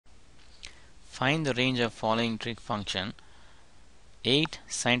Find the range of following trig function: 8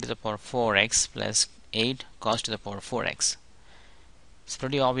 sine to the power 4x plus 8 cos to the power 4x. It's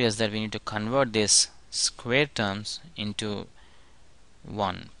pretty obvious that we need to convert these square terms into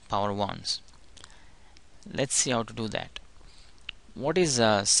power 1s. Let's see how to do that. What is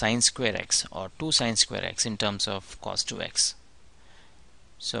sine square x or 2 sine square x in terms of cos 2x?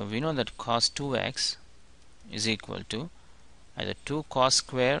 So we know that cos 2x is equal to either 2 cos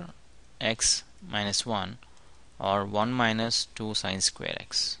square x minus 1 or 1 minus 2 sine square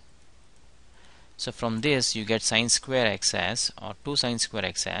x. So from this you get sine square x as, or 2 sine square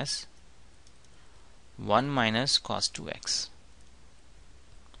x as 1 minus cos 2x.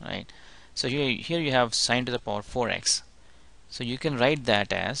 Right? So here you have sine to the power 4x. So you can write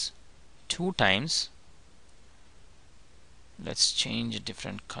that as 2 times, let's change a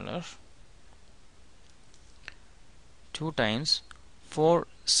different color, 2 times 4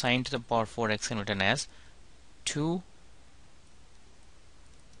 sine to the power 4x can be written as 2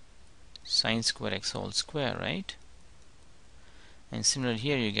 sine square x whole square, right? And similarly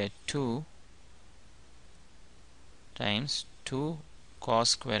here you get 2 times 2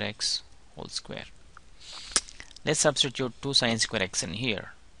 cos square x whole square. Let's substitute 2 sine square x in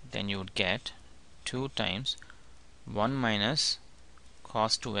here. Then you would get 2 times 1 minus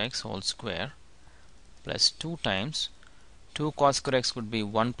cos 2x whole square plus 2 times 2 cos square x would be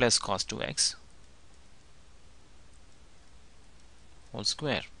 1 plus cos 2x whole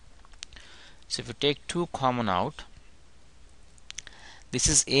square. So if you take 2 common out, this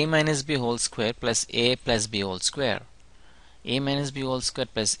is a minus b whole square plus a plus b whole square. A minus b whole square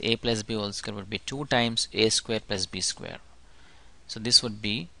plus a plus b whole square would be 2 times a square plus b square. So this would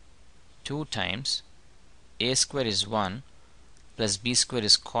be 2 times a square is 1 plus b square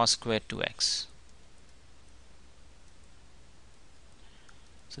is cos square 2x.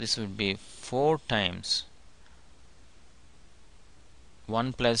 So this would be 4 times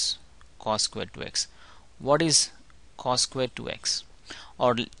 1 plus cos square 2x. What is cos square 2x?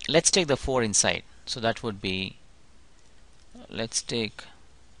 Or let's take the 4 inside. So that would be, let's take,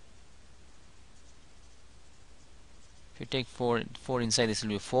 if you take 4 inside, this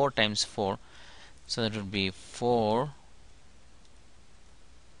will be 4 times 4. So that would be 4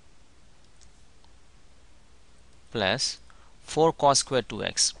 plus 4 cos square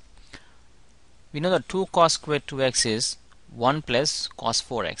 2x. We know that 2 cos square 2x is 1 plus cos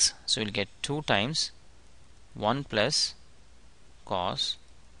 4x. So we'll get 2 times 1 plus cos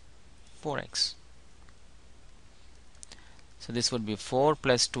 4x. So this would be 4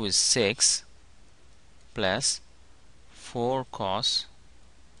 plus 2 is 6 plus 4 cos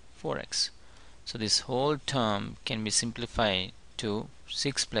 4x. So this whole term can be simplified to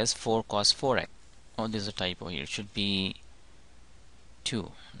 6 plus 4 cos 4x. Oh, there's a typo here. It should be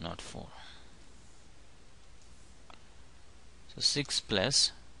 2, not 4. So 6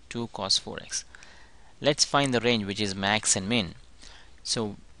 plus 2 cos 4x. Let's find the range, which is max and min.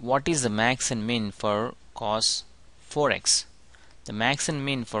 So what is the max and min for cos 4x? The max and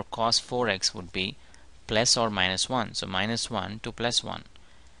min for cos 4x would be plus or minus 1. So minus 1 to plus 1.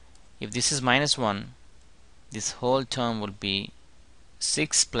 If this is minus 1, this whole term would be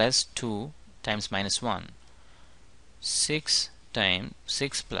 6 plus 2 times minus 1. 6 times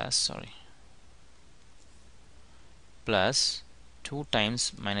 6 plus 2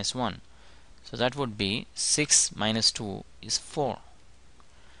 times minus 1. So that would be 6 minus 2 is 4.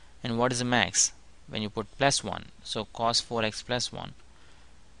 And what is the max? When you put plus 1, so cos 4x plus 1.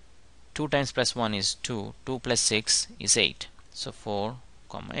 2 times plus 1 is 2. 2 plus 6 is 8. So 4,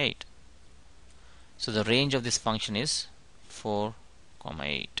 8. So the range of this function is 4,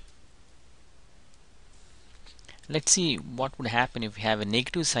 8. Let's see what would happen if we have a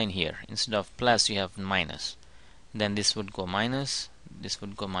negative sign here. Instead of plus, you have minus. Then this would go minus, this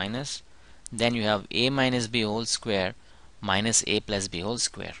would go minus. Then you have a minus b whole square minus a plus b whole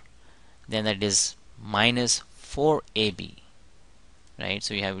square. Then that is minus 4ab. Right?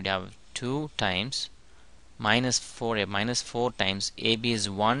 So you would have 2 times minus 4a minus 4 times ab is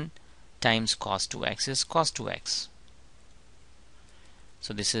 1 times cos 2x is cos 2x.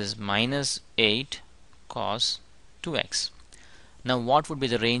 So this is minus 8 cos 2x. Now what would be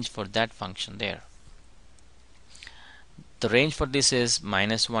the range for that function there? The range for this is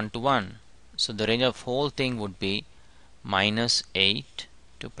minus 1 to 1. So the range of whole thing would be minus 8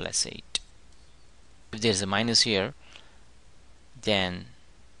 to plus 8. If there is a minus here, then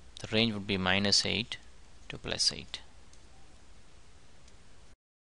the range would be minus 8 to plus 8.